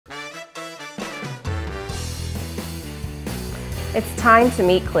It's time to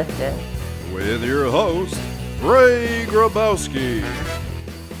meet Clifton. With your host, Ray Grabowski.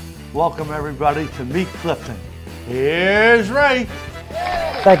 Welcome everybody to Meet Clifton. Here's Ray.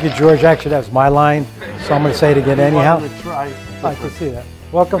 Thank you, George. Actually, that's my line, so I'm going to say it again anyhow. Try. I can see that.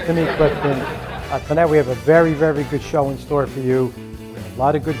 Welcome to Meet Clifton. Tonight we have a very, very good show in store for you. We have a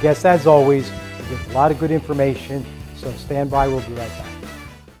lot of good guests, as always. We have a lot of good information, so stand by. We'll be right back.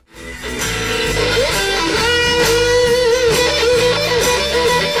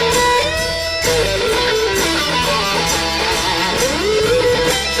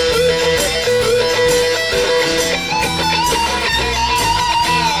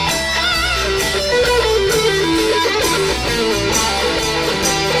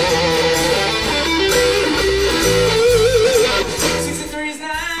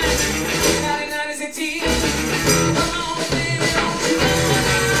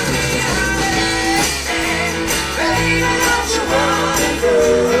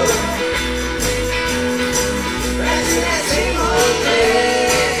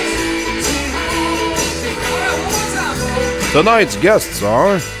 Tonight's guests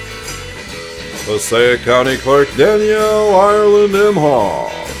are Passaic County Clerk Danielle, Ireland-Imhof.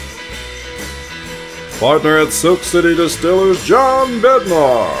 Partner at Silk City Distillers, John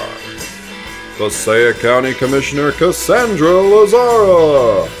Bednar. Passaic County Commissioner Cassandra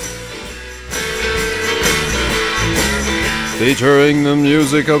Lazzara. Featuring the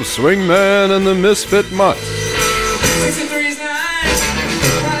music of Swingman and the Misfit Mutts.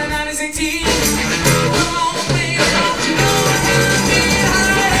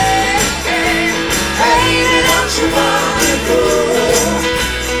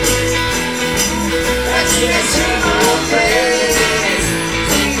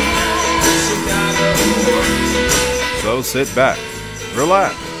 So sit back,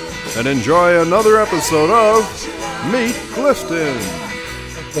 relax, and enjoy another episode of Meet Clifton.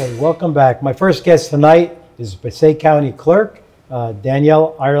 Okay, welcome back. My first guest tonight is Passaic County Clerk,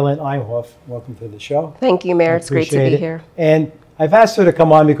 Danielle, Ireland-Imhof. Welcome to the show. Thank you, Mayor. It's great to be here. And I've asked her to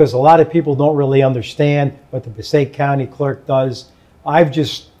come on because a lot of people don't really understand what the Passaic County Clerk does. I've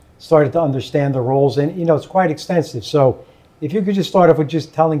just started to understand the roles, and you know, it's quite extensive. So if you could just start off with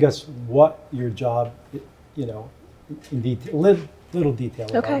just telling us what your job, you know, in detail, little detail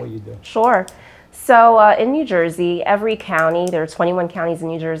about what you do. Sure. So in New Jersey, every county, there are 21 counties in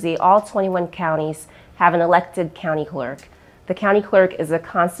New Jersey, all 21 counties have an elected county clerk. The county clerk is a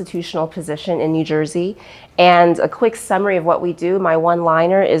constitutional position in New Jersey. And a quick summary of what we do, my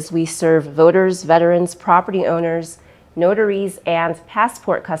one-liner is we serve voters, veterans, property owners, notaries, and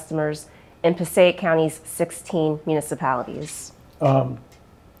passport customers in Passaic County's 16 municipalities.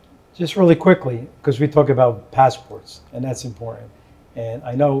 Just really quickly, because we talk about passports, and that's important. And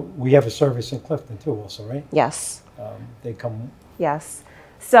I know we have a service in Clifton too also, right? Yes. They come. Yes.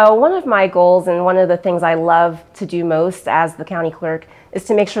 So one of my goals and one of the things I love to do most as the county clerk is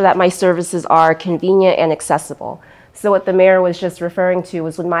to make sure that my services are convenient and accessible. So what the mayor was just referring to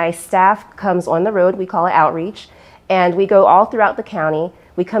was when my staff comes on the road, we call it outreach, and we go all throughout the county.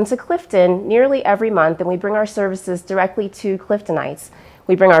 We come to Clifton nearly every month and we bring our services directly to Cliftonites.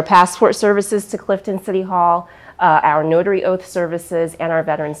 We bring our passport services to Clifton City Hall, our notary oath services, and our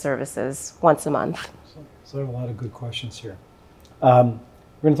veteran services once a month. So I have a lot of good questions here. We're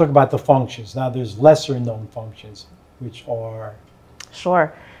going to talk about the functions. Now there's lesser known functions, which are?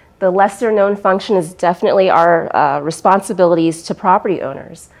 Sure. The lesser known function is definitely our responsibilities to property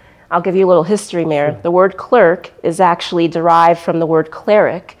owners. I'll give you a little history, Mayor. Sure. The word clerk is actually derived from the word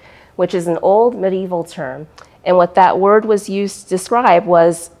cleric, which is an old medieval term. And what that word was used to describe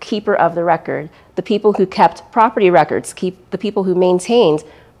was keeper of the record, the people who kept property records, the people who maintained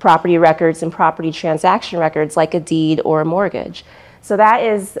property records and property transaction records like a deed or a mortgage. So that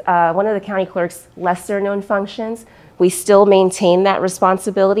is one of the county clerk's lesser known functions. We still maintain that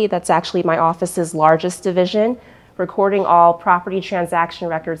responsibility. That's actually my office's largest division, recording all property transaction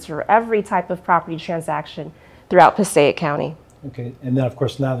records for every type of property transaction throughout Passaic County. Okay, and then of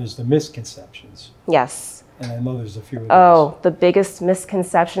course now there's the misconceptions. Yes. And I know there's a few of those. Oh, the biggest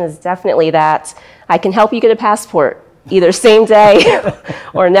misconception is definitely that I can help you get a passport either same day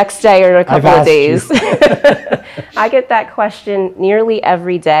or next day or in a couple of days. I get that question nearly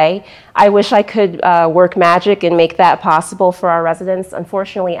every day. I wish I could work magic and make that possible for our residents.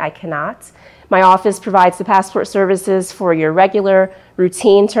 Unfortunately, I cannot. My office provides the passport services for your regular,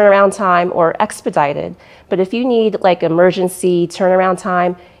 routine turnaround time or expedited. But if you need like emergency turnaround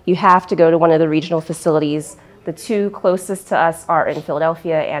time, you have to go to one of the regional facilities. The two closest to us are in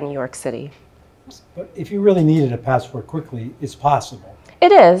Philadelphia and New York City. But if you really needed a passport quickly, it's possible.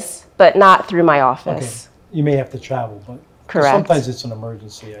 It is, but not through my office. Okay. You may have to travel, but Correct. Sometimes it's an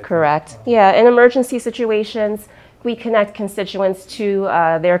emergency. I think. Correct. Yeah, in emergency situations, we connect constituents to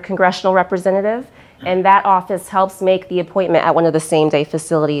their congressional representative, and that office helps make the appointment at one of the same-day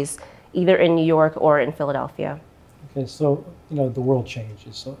facilities, either in New York or in Philadelphia. Okay, so, the world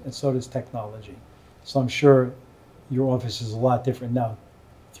changes, and so does technology. So I'm sure your office is a lot different now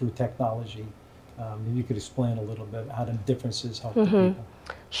through technology. Maybe you could explain a little bit how the differences help the people.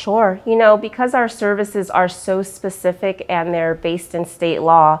 Sure. Because our services are so specific and they're based in state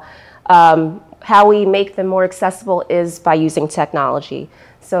law, how we make them more accessible is by using technology.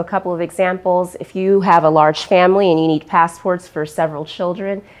 So a couple of examples: if you have a large family and you need passports for several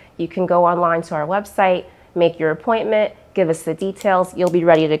children, you can go online to our website, make your appointment, give us the details, you'll be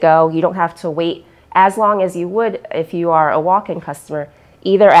ready to go. You don't have to wait as long as you would if you are a walk-in customer,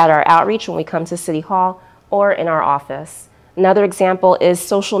 either at our outreach when we come to City Hall or in our office. Another example is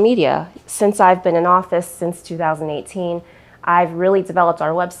social media. Since I've been in office since 2018, I've really developed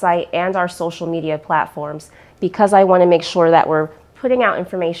our website and our social media platforms because I want to make sure that we're putting out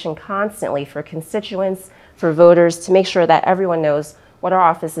information constantly for constituents, for voters, to make sure that everyone knows what our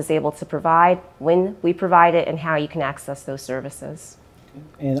office is able to provide, when we provide it, and how you can access those services.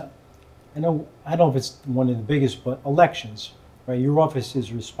 And I don't know if it's one of the biggest, but elections, right? Your office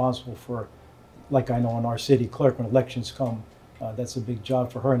is responsible for, like I know in our city clerk, when elections come, that's a big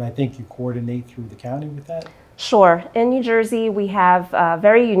job for her, and I think you coordinate through the county with that? Sure. In New Jersey, we have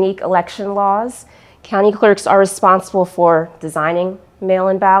very unique election laws. County clerks are responsible for designing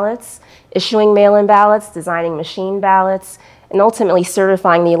mail-in ballots, issuing mail-in ballots, designing machine ballots, and ultimately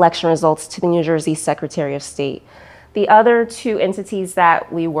certifying the election results to the New Jersey Secretary of State. The other two entities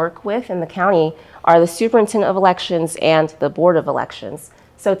that we work with in the county are the Superintendent of Elections and the Board of Elections.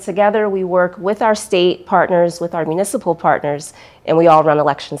 So together we work with our state partners, with our municipal partners, and we all run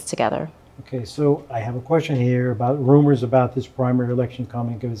elections together. Okay, so I have a question here about rumors about this primary election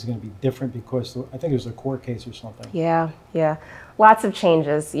coming, because it's going to be different because I think there's a court case or something. Yeah. Lots of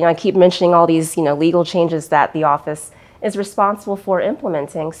changes. I keep mentioning all these, legal changes that the office is responsible for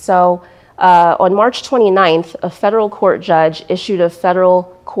implementing. So on March 29th, a federal court judge issued a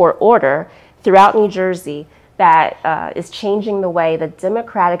federal court order throughout New Jersey that is changing the way that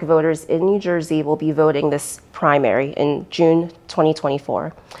Democratic voters in New Jersey will be voting this primary in June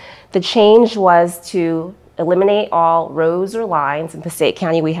 2024. The change was to eliminate all rows or lines. In Passaic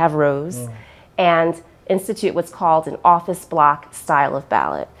County, we have rows, and institute what's called an office block style of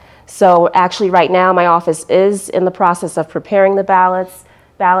ballot. So actually right now, my office is in the process of preparing the ballots.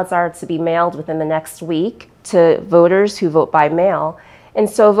 Ballots are to be mailed within the next week to voters who vote by mail. And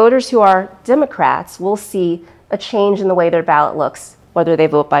so voters who are Democrats will see a change in the way their ballot looks, whether they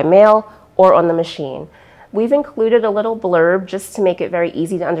vote by mail or on the machine. We've included a little blurb just to make it very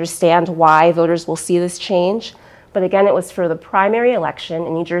easy to understand why voters will see this change. But again, it was for the primary election.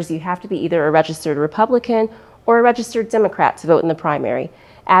 In New Jersey, you have to be either a registered Republican or a registered Democrat to vote in the primary.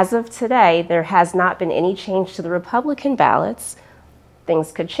 As of today, there has not been any change to the Republican ballots.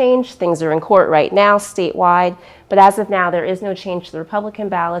 Things could change. Things are in court right now, statewide. But as of now, there is no change to the Republican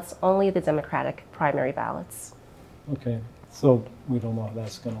ballots, only the Democratic primary ballots. Okay, so we don't know how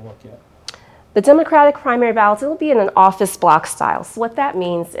that's going to look yet. The Democratic primary ballots, it will be in an office block style. So what that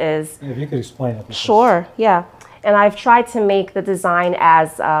means is... Yeah, if you could explain it. Sure, yeah. And I've tried to make the design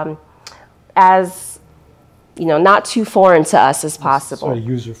as not too foreign to us as possible. Sort of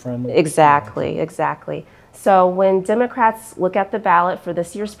user-friendly. Exactly. So when Democrats look at the ballot for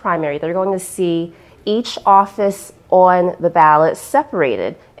this year's primary, they're going to see each office on the ballot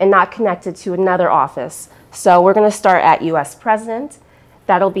separated and not connected to another office. So we're going to start at U.S. President.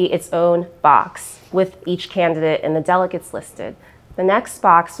 That'll be its own box with each candidate and the delegates listed. The next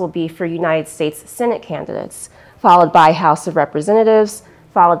box will be for United States Senate candidates, followed by House of Representatives,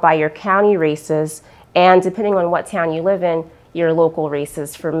 followed by your county races, and depending on what town you live in, your local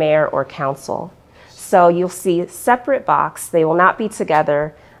races for mayor or council. So you'll see separate box. They will not be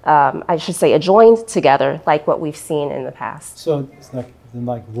together, I should say adjoined together, like what we've seen in the past. So it's not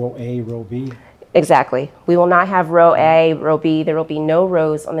like row A, row B? Exactly. We will not have row A, row B. There will be no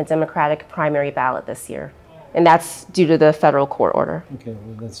rows on the Democratic primary ballot this year. And that's due to the federal court order. Okay,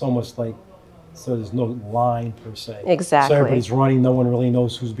 well, that's almost like, so there's no line per se. Exactly. So everybody's running, no one really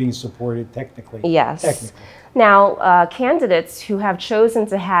knows who's being supported technically. Yes. Technically. Now, candidates who have chosen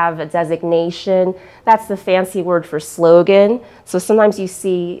to have a designation, that's the fancy word for slogan. So sometimes you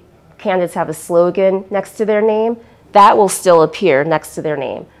see candidates have a slogan next to their name. That will still appear next to their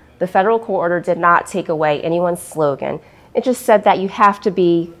name. The federal court order did not take away anyone's slogan. It just said that you have to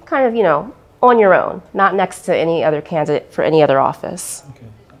be kind of, on your own, not next to any other candidate for any other office. Okay.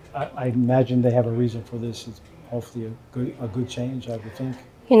 I imagine they have a reason for this. It's hopefully a good change, I would think.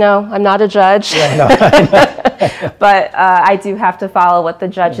 You know, I'm not a judge, Yeah, no. but I do have to follow what the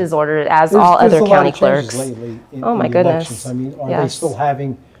judges ordered, as all other county clerks. Lately in, Oh my in the goodness! elections. I mean, are they Yes. still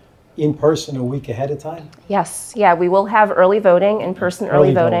having in person a week ahead of time? Yes, yeah, we will have early voting, in-person early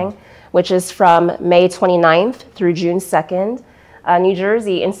Early voting, voting. which is from May 29th through June 2nd. New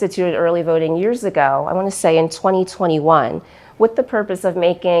Jersey instituted early voting years ago, I want to say in 2021, with the purpose of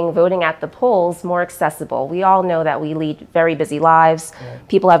making voting at the polls more accessible. We all know that we lead very busy lives. Right.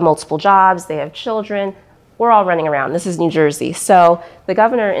 People have multiple jobs, they have children. We're all running around. This is New Jersey. So the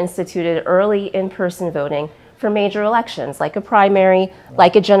governor instituted early in-person voting for major elections, like a primary,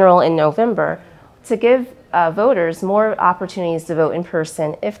 like a general in November, to give voters more opportunities to vote in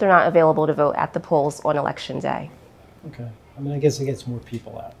person if they're not available to vote at the polls on election day. Okay. I mean, I guess it gets more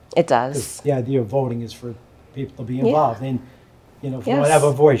people out. It 'Cause does. the idea of voting is for people to be involved. And, you know, if you want to Yes. have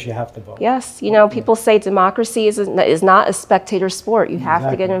a voice, you have to vote. Yes, you know, people say democracy is not a spectator sport. You have to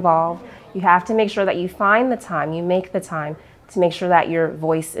get Exactly. involved. You have to make sure that you find the time, you make the time to make sure that your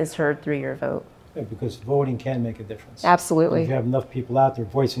voice is heard through your vote. Yeah, because voting can make a difference. Absolutely. If you have enough people out there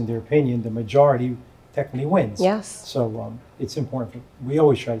voicing their opinion, the majority technically wins. Yes. So it's important. We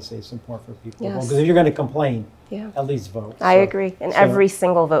always try to say it's important for people to vote. Yes. Because if you're going to complain, Yeah. at least vote. I So- agree. And so- every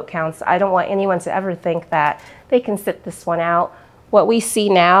single vote counts. I don't want anyone to ever think that they can sit this one out. What we see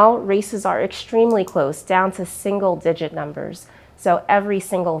now, races are extremely close, down to single digit numbers. So every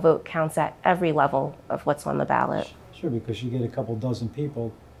single vote counts at every level of what's on the ballot. Sure, because you get a couple dozen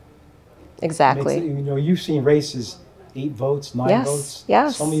people. Exactly. You know, you've seen races, 8 votes, 9 Yes, votes,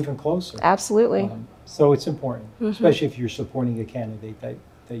 yes. some even closer. Absolutely. So it's important, especially if you're supporting a candidate that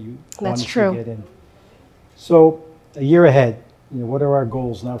you want That's to true. get in. So a year ahead, you know, what are our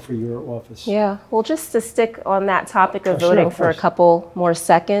goals now for your office? Yeah, well, just to stick on that topic of Sure, voting of for a course. couple more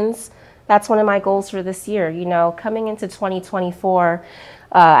seconds, that's one of my goals for this year. You know, coming into 2024,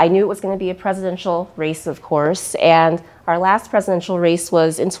 I knew it was going to be a presidential race, of course, and our last presidential race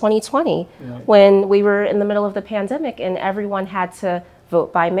was in 2020 Right. when we were in the middle of the pandemic and everyone had to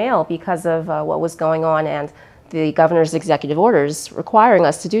vote by mail because of what was going on and the governor's executive orders requiring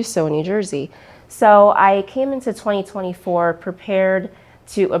us to do so in New Jersey. So I came into 2024 prepared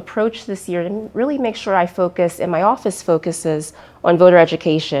to approach this year to really make sure I focus, and my office focuses on voter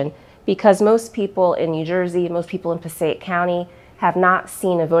education, because most people in New Jersey, most people in Passaic County have not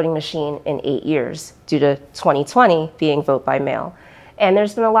seen a voting machine in 8 years due to 2020 being vote by mail. And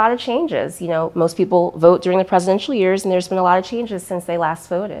there's been a lot of changes. You know, most people vote during the presidential years, and there's been a lot of changes since they last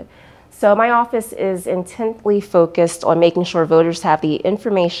voted. So my office is intently focused on making sure voters have the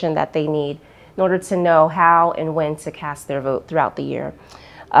information that they need in order to know how and when to cast their vote throughout the year.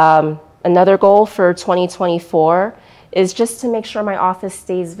 Another goal for 2024 is just to make sure my office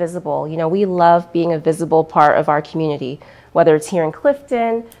stays visible. You know, we love being a visible part of our community, whether it's here in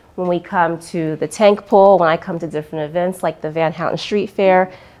Clifton, when we come to the tank pull, when I come to different events like the Van Houten Street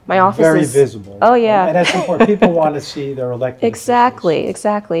Fair. My office Very is visible. Oh yeah. And that's important. People want to see their elected Exactly, officials.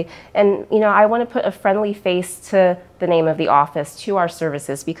 exactly. And you know, I want to put a friendly face to the name of the office, to our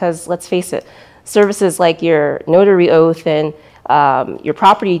services, because let's face it, services like your notary oath and your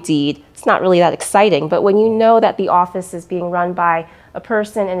property deed, it's not really that exciting. But when you know that the office is being run by a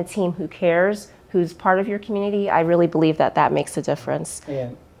person and a team who cares, who's part of your community, I really believe that that makes a difference.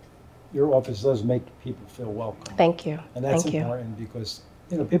 And your office does make people feel welcome. Thank you. And that's Thank you. important because,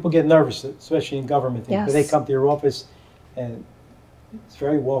 you know, people get nervous, especially in government. Yes. But they come to your office and it's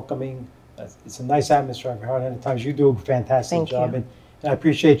very welcoming. It's a nice atmosphere. I've heard at times you do a fantastic Thank job. you. And I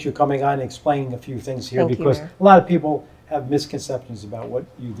appreciate you coming on and explaining a few things here Thank you, because Mayor. a lot of people have misconceptions about what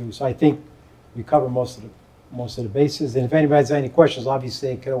you do. So I think we cover most of the bases. And if anybody has any questions, obviously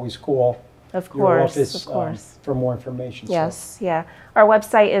they can always call Of your course, office of course. for more information. So- Yes, yeah. Our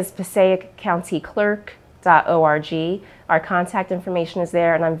website is PassaiCCountyClerk.org. Our contact information is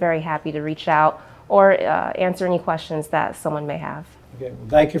there, and I'm very happy to reach out or answer any questions that someone may have. Okay, well,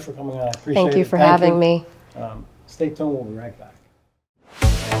 thank you for coming on. I appreciate it. Thank you for having me. Stay tuned. We'll be right back.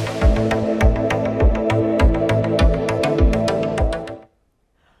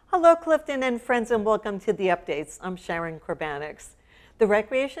 Hello, Clifton and friends, and welcome to the updates. I'm Sharon Korbanix. The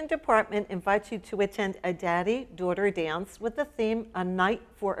Recreation Department invites you to attend a daddy-daughter dance with the theme A Night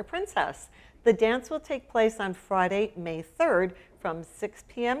for a Princess. The dance will take place on Friday, May 3rd from 6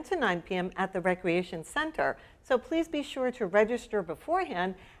 p.m. to 9 p.m. at the Recreation Center. So please be sure to register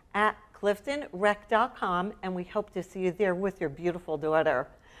beforehand at cliftonrec.com, and we hope to see you there with your beautiful daughter.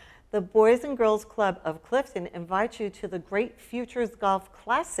 The Boys and Girls Club of Clifton invites you to the Great Futures Golf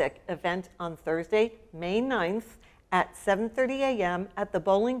Classic event on Thursday, May 9th at 7:30 a.m. at the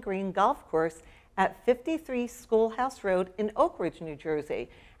Bowling Green Golf Course at 53 Schoolhouse Road in Oak Ridge, New Jersey.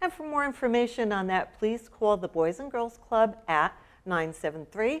 And for more information on that, please call the Boys and Girls Club at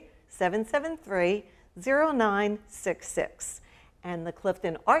 973-773-0966. And the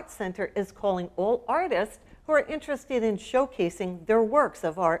Clifton Arts Center is calling all artists who are interested in showcasing their works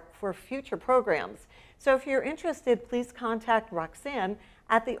of art for future programs. So if you're interested, please contact Roxanne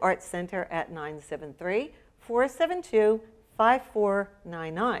at the Arts Center at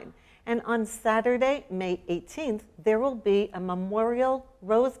 973-472-5499. And on Saturday, May 18th, there will be a memorial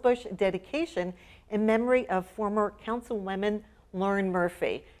rosebush dedication in memory of former Councilwoman Lauren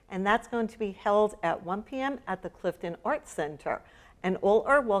Murphy. And that's going to be held at 1 p.m. at the Clifton Arts Center. And all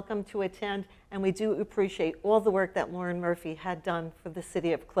are welcome to attend, and we do appreciate all the work that Lauren Murphy had done for the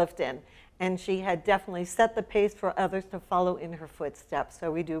city of Clifton. And she had definitely set the pace for others to follow in her footsteps,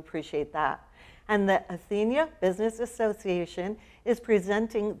 so we do appreciate that. And the Athenia Business Association is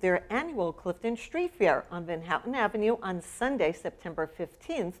presenting their annual Clifton Street Fair on Van Houten Avenue on Sunday, September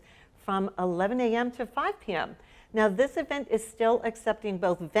 15th from 11 a.m. to 5 p.m. Now, this event is still accepting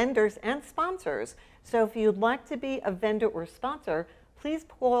both vendors and sponsors. So if you'd like to be a vendor or sponsor, please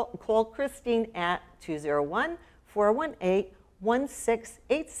call Christine at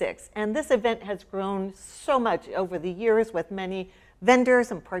 201-418-1686. And this event has grown so much over the years with many vendors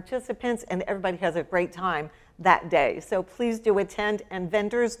and participants, and everybody has a great time that day. So please do attend, and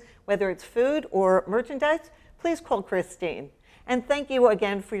vendors, whether it's food or merchandise, please call Christine. And thank you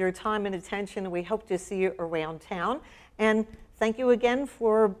again for your time and attention. We hope to see you around town. And thank you again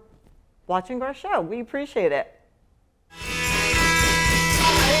for watching our show. We appreciate it.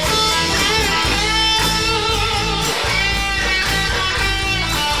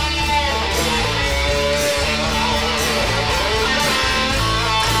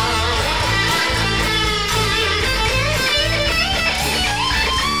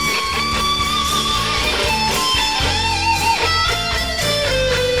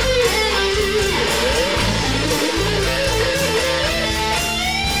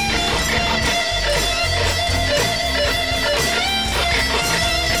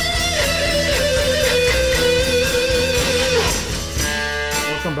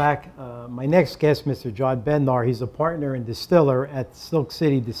 Back. My next guest, Mr. John Bednar, he's a partner and distiller at Silk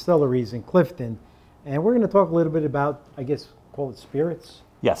City Distilleries in Clifton. And we're going to talk a little bit about, I guess, call it spirits.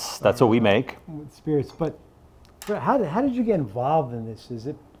 Yes, that's what we make. Spirits. But how did you get involved in this? Is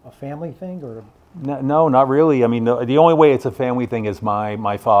it a family thing or? No, not really. I mean, the only way it's a family thing is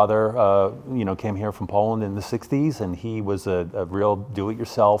my father, came here from Poland in the 60s, and he was a real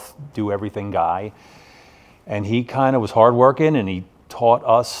do-it-yourself, do-everything guy. And he kind of was hardworking, and he taught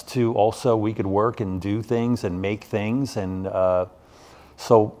us to also, we could work and do things and make things. And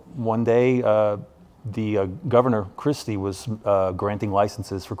so one day, the Governor Christie was granting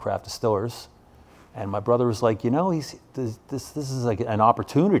licenses for craft distillers. And my brother was like, this is like an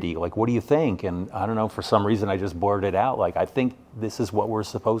opportunity. Like, what do you think? And I don't know, for some reason, I just blurted out, like, I think this is what we're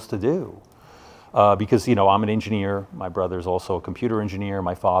supposed to do. Because, I'm an engineer. My brother's also a computer engineer.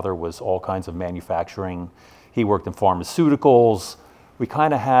 My father was all kinds of manufacturing. He worked in pharmaceuticals. We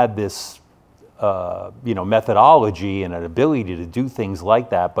kind of had this, methodology and an ability to do things like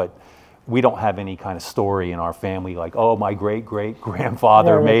that, but we don't have any kind of story in our family like, oh, my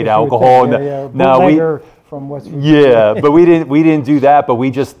great-great-grandfather made alcohol. From West Virginia. But we didn't do that. But we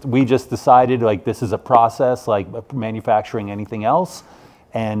just decided, like, this is a process like manufacturing anything else.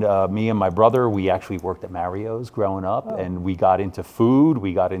 And me and my brother, we actually worked at Mario's growing up, and we got into food,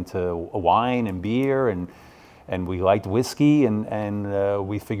 we got into wine and beer, and we liked whiskey, and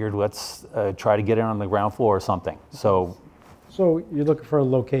we figured, let's try to get in on the ground floor or something. So you're looking for a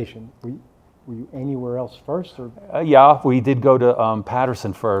location. Were you anywhere else first? Or? Yeah, we did go to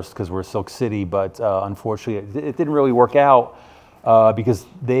Patterson first because we're Silk City, but unfortunately it didn't really work out because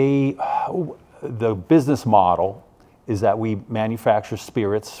the business model is that we manufacture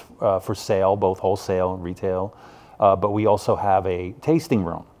spirits for sale, both wholesale and retail, but we also have a tasting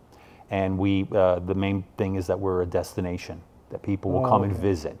room. And the main thing is that we're a destination, that people will come and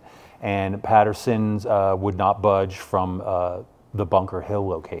visit. And Patterson's would not budge from the Bunker Hill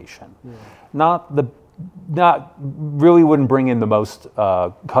location. Yeah. Really wouldn't bring in the most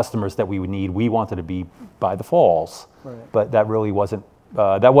customers that we would need. We wanted to be by the falls, but that really wasn't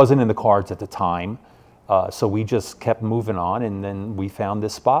in the cards at the time. So we just kept moving on, and then we found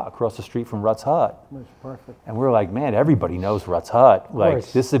this spot across the street from Rutt's Hut. That's perfect. And we were like, man, everybody knows Rutt's Hut.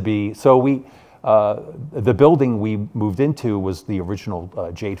 Like, this would be, so we The building we moved into was the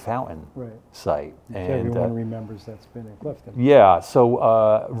original Jade Fountain site. Which and everyone remembers that's been in Clifton. Yeah,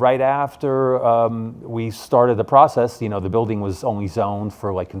 so right after we started the process, the building was only zoned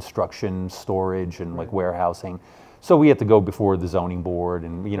for like construction, storage, and like warehousing. So we had to go before the zoning board,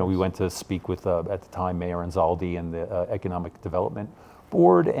 and we went to speak with at the time Mayor Anzaldi and the Economic Development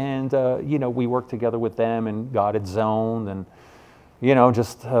Board, and we worked together with them and got it zoned, and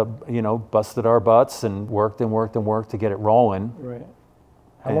just busted our butts and worked to get it rolling. Right.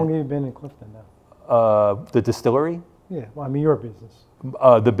 How long have you been in Clifton now? The distillery? Yeah. Well, I mean your business.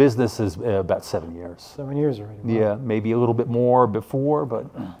 The business is about 7 years. 7 years already. Wow. Yeah, maybe a little bit more before, but.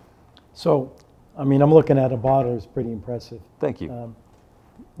 So, I mean, I'm looking at a bottle. It's pretty impressive. Thank you.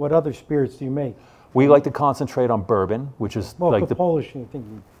 What other spirits do you make? We like to concentrate on bourbon, which is like the Polish. You think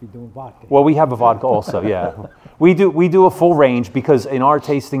you'd be doing vodka? Well, we have a vodka also. Yeah, we do a full range because in our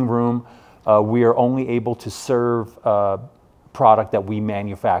tasting room, we are only able to serve product that we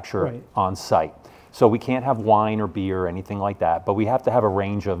manufacture on site. So we can't have wine or beer or anything like that. But we have to have a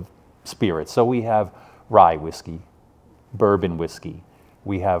range of spirits. So we have rye whiskey, bourbon whiskey.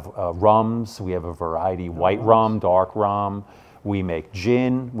 We have rums. We have a variety: white rum, dark rum. We make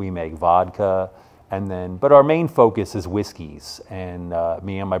gin. We make vodka. But our main focus is whiskeys, and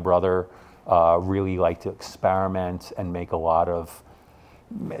me and my brother really like to experiment and make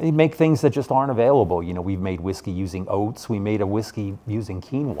things that just aren't available. We've made whiskey using oats. We made a whiskey using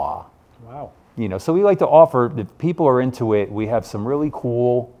quinoa. Wow. So we like to offer, if people are into it, we have some really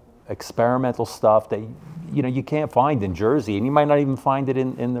cool experimental stuff that you can't find in Jersey, and you might not even find it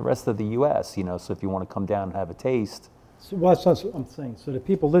in the rest of the U.S. So if you want to come down and have a taste. So that's what I'm saying. So the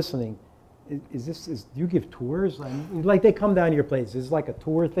people listening. Do you give tours? I mean, like they come down to your place. Is it like a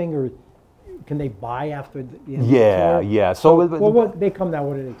tour thing, or can they buy after the tour? Yeah. So what they come down,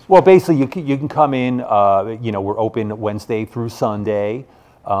 what do they expect? Well, basically, you can come in. We're open Wednesday through Sunday,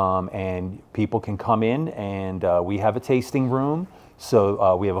 and people can come in, and we have a tasting room.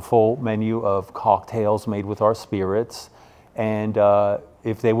 So we have a full menu of cocktails made with our spirits, and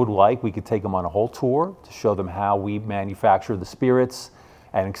if they would like, we could take them on a whole tour to show them how we manufacture the spirits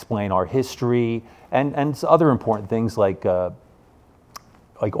and explain our history and other important things like all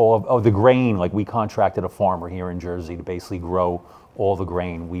of the grain. Like we contracted a farmer here in Jersey to basically grow all the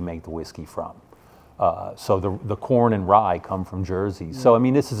grain we make the whiskey from. So the corn and rye come from Jersey. So I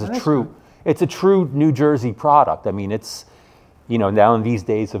mean, this is it's a true New Jersey product. I mean, it's now in these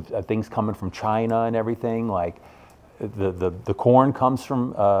days of things coming from China and everything, like the corn comes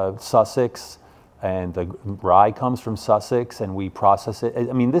from Sussex. And the rye comes from Sussex, and we process it.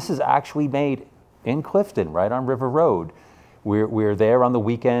 I mean, this is actually made in Clifton, right on River Road. We're there on the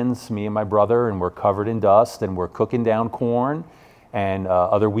weekends, me and my brother, and we're covered in dust, and we're cooking down corn. And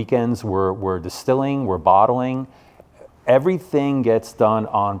other weekends, we're distilling, we're bottling. Everything gets done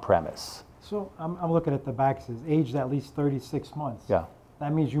on premise. So I'm looking at the back. It says aged at least 36 months. Yeah.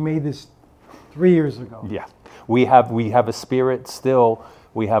 That means you made this 3 years ago. Yeah. We have a spirit still.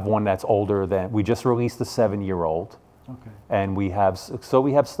 We have one that's older than, we just released a 7-year-old. Okay. And we have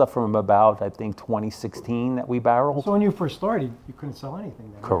stuff from about, I think, 2016 that we barreled. So when you first started, you couldn't sell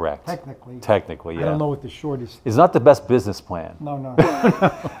anything then? Correct. Technically, yeah. I don't know what the shortest. It's not the best business plan. No.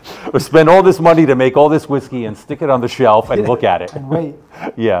 We spend all this money to make all this whiskey and stick it on the shelf and look at it. And wait.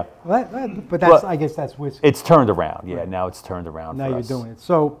 Yeah. But I guess that's whiskey. It's turned around. Yeah, now it's turned around now for you're us. doing it.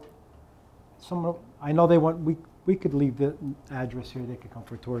 So, I know they want, we could leave the address here. They could come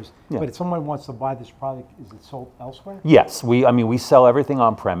for tours. Yeah. But if someone wants to buy this product, is it sold elsewhere? Yes, we sell everything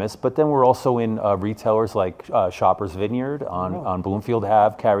on premise, but then we're also in retailers like Shoppers Vineyard on Bloomfield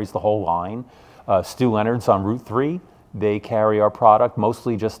Ave carries the whole line. Stu Leonard's on Route 3. They carry our product,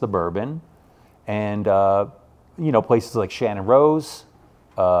 mostly just the bourbon, and places like Shannon Rose,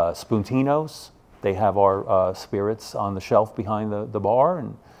 Spuntino's. They have our spirits on the shelf behind the bar,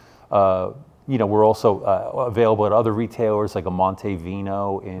 and we're also available at other retailers like a Monte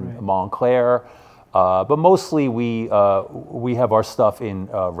Vino in Montclair. But mostly we have our stuff in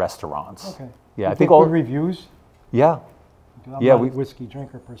restaurants. Okay. Yeah, I think good reviews. Yeah. I'm not a whiskey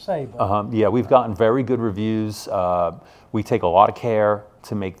drinker per se, but yeah, we've gotten very good reviews. We take a lot of care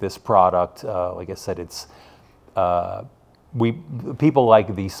to make this product. Like I said, it's people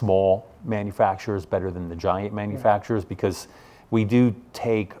like the small manufacturers better than the giant manufacturers because we do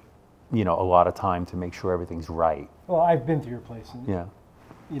take a lot of time to make sure everything's right. Well, I've been to your place, and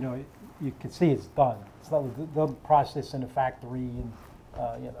you can see it's done. It's not the process in a factory, and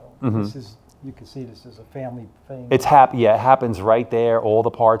this is. You can see this as a family thing. It happens right there. All the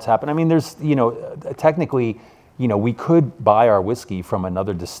parts happen. I mean, there's technically, you know, we could buy our whiskey from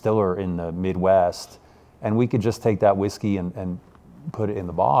another distiller in the Midwest, and we could just take that whiskey and put it in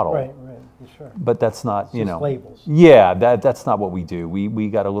the bottle. Right, sure. But that's not, It's you just know. labels. Yeah, that's not what we do. We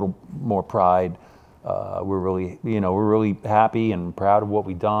got a little more pride. We're really, you know, we're really happy and proud of what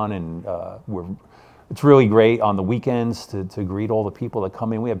we've done, and it's really great on the weekends to greet all the people that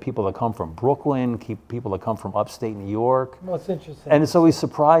come in. We have people that come from Brooklyn, people that come from upstate New York. Well, it's interesting. And it's always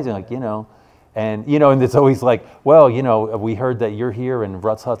surprising, like, you know, and it's always like, well, you know, we heard that you're here and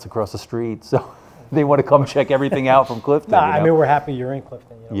Rutt's Hut's across the street, so they want to come check everything out from Clifton. No, you know? I mean, we're happy you're in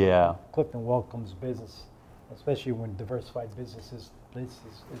Clifton. You know? Yeah. Clifton welcomes business, especially when diversified businesses. This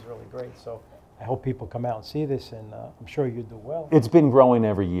is really great. So I hope people come out and see this, and I'm sure you do well. It's been growing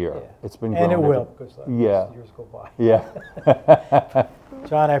every year. Yeah. It's been and growing. it will, because years go by. Yeah.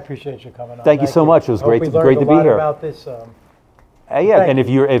 John, I appreciate you coming on. Thank you so much. It was great to be here. About this. Yeah, and if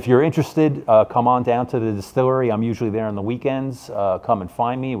you're interested, come on down to the distillery. I'm usually there on the weekends. Come and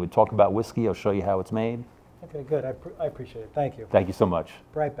find me. We talk about whiskey. I'll show you how it's made. Okay, good. I appreciate it. Thank you. Thank you so much.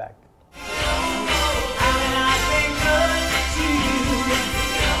 Right back.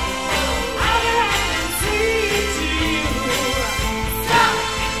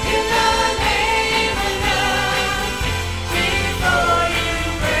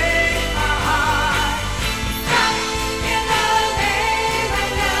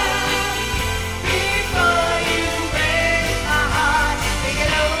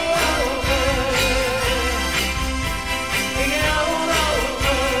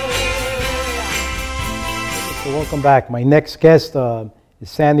 Welcome back. My next guest is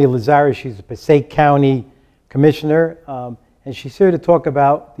Sandi Lazzara. She's a Passaic County Commissioner, and she's here to talk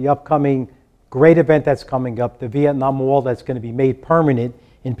about the upcoming great event that's coming up, the Vietnam Wall that's going to be made permanent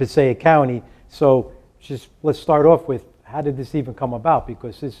in Passaic County. So let's start off with, how did this even come about?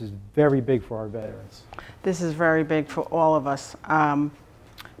 Because this is very big for our veterans. This is very big for all of us.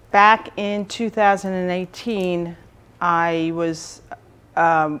 Back in 2018, I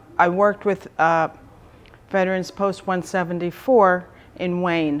worked with Veterans Post 174 in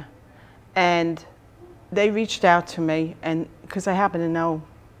Wayne, and they reached out to me, and because I happen to know,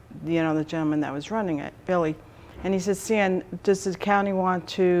 the gentleman that was running it, Billy, and he said, "Sian, does the county want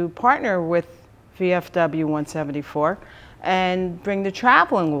to partner with VFW 174 and bring the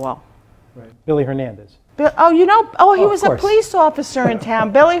traveling wall?" Right, Billy Hernandez. He was a police officer in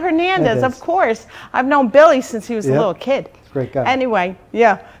town. Billy Hernandez, of course. I've known Billy since he was a little kid. Great guy. Anyway,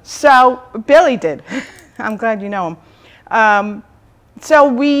 yeah. So Billy did. I'm glad you know him. So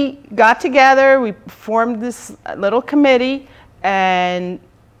we got together, we formed this little committee, and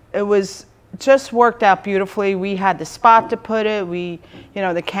it was just worked out beautifully. We had the spot to put it.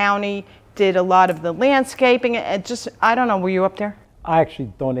 The county did a lot of the landscaping. I don't know, were you up there? I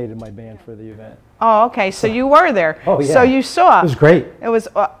actually donated my band for the event. Oh, okay, so you were there. Oh, yeah. So you saw. It was great. It was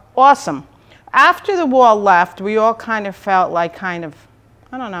awesome. After the wall left, we all kind of felt like I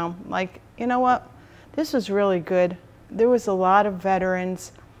don't know, like, you know what? This was really good. There was a lot of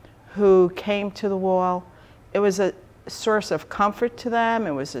veterans who came to the wall. It was a source of comfort to them.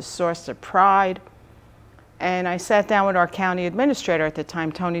 It was a source of pride. And I sat down with our county administrator at the time,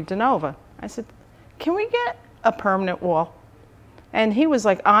 Tony DeNova. I said, "Can we get a permanent wall?" And he was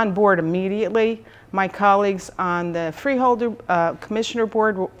like on board immediately. My colleagues on the Freeholder Commissioner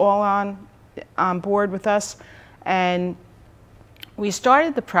Board were all on board with us. And we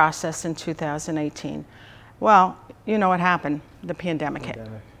started the process in 2018. Well, you know what happened? The pandemic hit.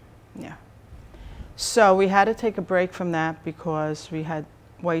 Yeah. So we had to take a break from that because we had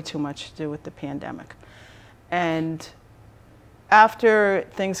way too much to do with the pandemic. And after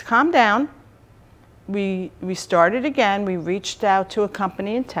things calmed down, we started again. We reached out to a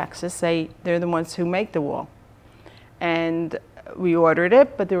company in Texas. They're the ones who make the wall. And we ordered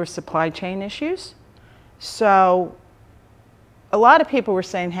it, but there were supply chain issues. So a lot of people were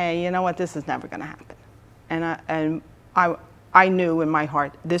saying, "Hey, you know what, this is never going to happen." And I knew in my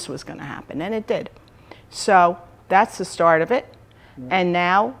heart this was going to happen, and it did. So that's the start of it. And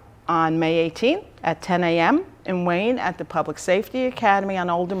now on May 18th at 10 a.m. in Wayne at the Public Safety Academy on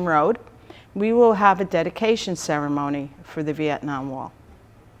Oldham Road, we will have a dedication ceremony for the Vietnam Wall.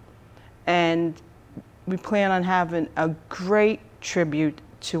 And we plan on having a great tribute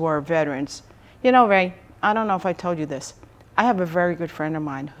to our veterans. You know, Ray, I don't know if I told you this. I have a very good friend of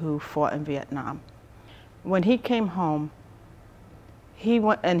mine who fought in Vietnam. When he came home, he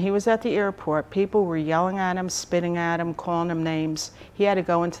was at the airport. People were yelling at him, spitting at him, calling him names. He had to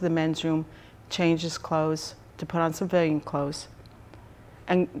go into the men's room, change his clothes to put on civilian clothes,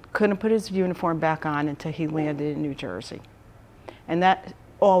 and couldn't put his uniform back on until he landed in New Jersey. And that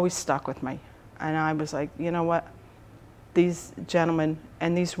always stuck with me. And I was like, you know what? These gentlemen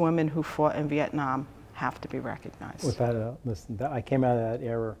and these women who fought in Vietnam have to be recognized. Without a doubt, listen, I came out of that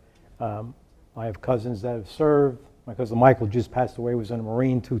era. I have cousins that have served. My cousin Michael just passed away, was in a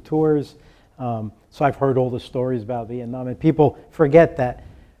Marine, 2 tours. So I've heard all the stories about Vietnam, and people forget that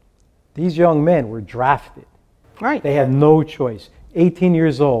these young men were drafted. Right. They had no choice. 18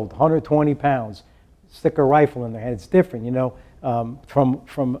 years old, 120 pounds, stick a rifle in their hand. It's different, you know,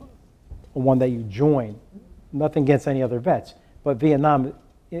 from one that you join. Nothing against any other vets. But Vietnam,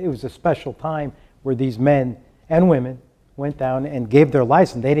 it was a special time where these men and women went down and gave their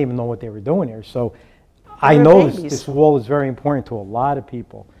lives, and they didn't even know what they were doing here. So I know this wall is very important to a lot of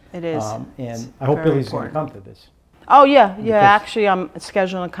people. It is. And I hope Billy's going to come to this. Oh, yeah. Actually, I'm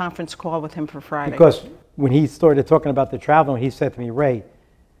scheduling a conference call with him for Friday. Because when he started talking about the traveling, he said to me, Ray,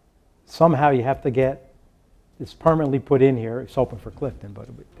 somehow you have to get this permanently put in here. It's open for Clifton, but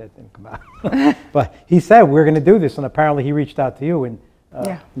that didn't come out. But he said, we're going to do this, and apparently he reached out to you, and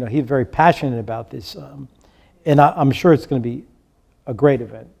you know, he's very passionate about this. And I'm sure it's going to be a great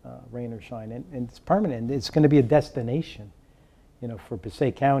event, rain or shine, and it's permanent. It's going to be a destination, you know, for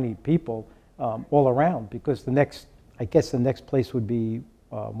Passaic County people all around, because I guess the next place would be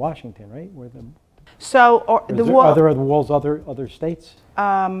Washington, right? So are there other walls, other states?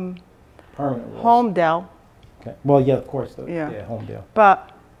 Permanent walls. Homedale. Okay. Well, yeah, of course. Homedale.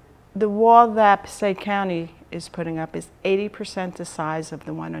 But the wall that Passaic County is putting up is 80% the size of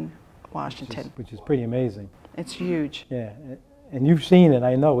the one in Washington. Which is pretty amazing. It's huge. Yeah, and you've seen it.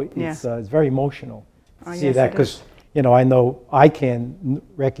 I know it's very emotional to see that, because you know, I know I can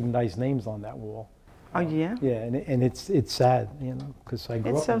recognize names on that wall. Oh yeah. Yeah, and it's sad, you know, because I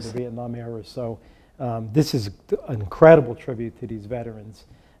grew up in the Vietnam era. So this is an incredible tribute to these veterans,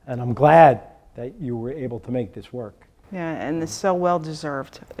 and I'm glad that you were able to make this work. Yeah, and it's so well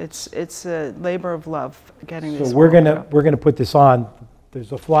deserved. It's a labor of love getting this. So we're gonna put this on.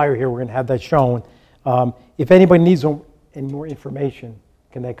 There's a flyer here. We're gonna have that shown. If anybody needs any more information,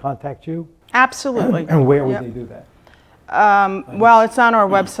 can they contact you? Absolutely. And where would they do that? Well, it's on our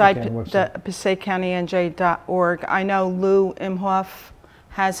website, website. PassaiCountyNJ.org. I know Lou-Imhof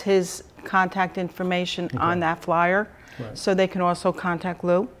has his contact information on that flyer, so they can also contact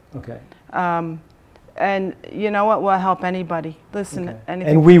Lou. Okay. And you know what? We'll help anybody. Listen,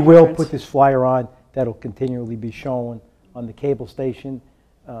 and we will put this flyer on. That'll continually be shown on the cable station.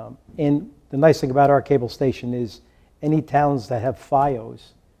 And the nice thing about our cable station is any towns that have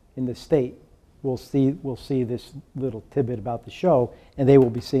FIOs in the state will see this little tidbit about the show, and they will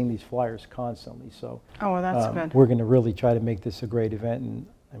be seeing these flyers constantly. So well, that's good. We're going to really try to make this a great event, and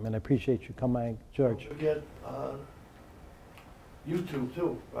I mean, I appreciate you coming, George. Don't forget YouTube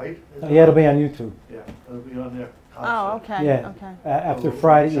too, right? Yeah, it'll be on YouTube. Yeah, it'll be on there. Oh, okay. Yeah. Okay. After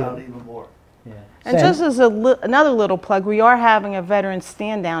Friday. Sound even more. Yeah. And just as another little plug, we are having a veteran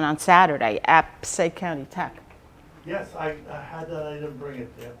stand down on Saturday at Passaic County Tech. Yes, I had that. I didn't bring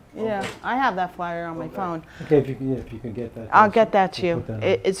it there. Yeah, Okay. I have that flyer on my phone. Okay, if you can get that. I'll get that to we'll you. put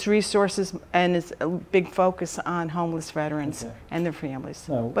that on. It's resources, and it's a big focus on homeless veterans and their families,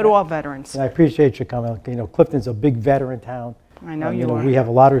 No, but all veterans. And I appreciate you coming. You know, Clifton's a big veteran town. I know you are. We have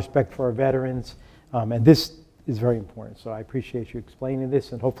a lot of respect for our veterans, and this is very important. So I appreciate you explaining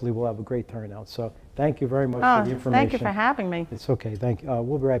this, and hopefully we'll have a great turnout. So thank you very much for the information. Thank you for having me. It's okay. Thank you.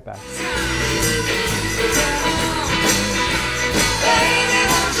 We'll be right back.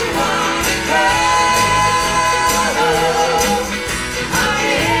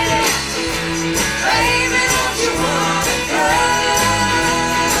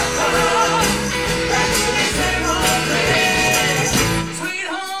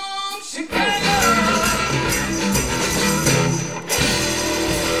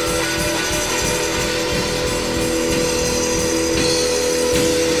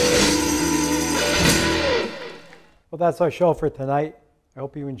 Well, that's our show for tonight. I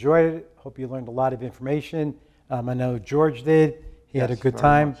hope you enjoyed it. Hope you learned a lot of information. I know George did. He had a good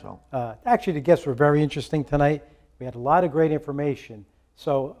time. So. Actually, the guests were very interesting tonight. We had a lot of great information.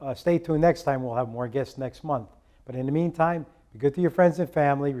 So stay tuned next time. We'll have more guests next month. But in the meantime, be good to your friends and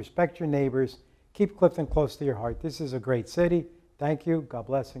family. Respect your neighbors. Keep Clifton close to your heart. This is a great city. Thank you. God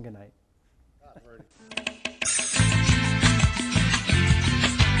bless and good night.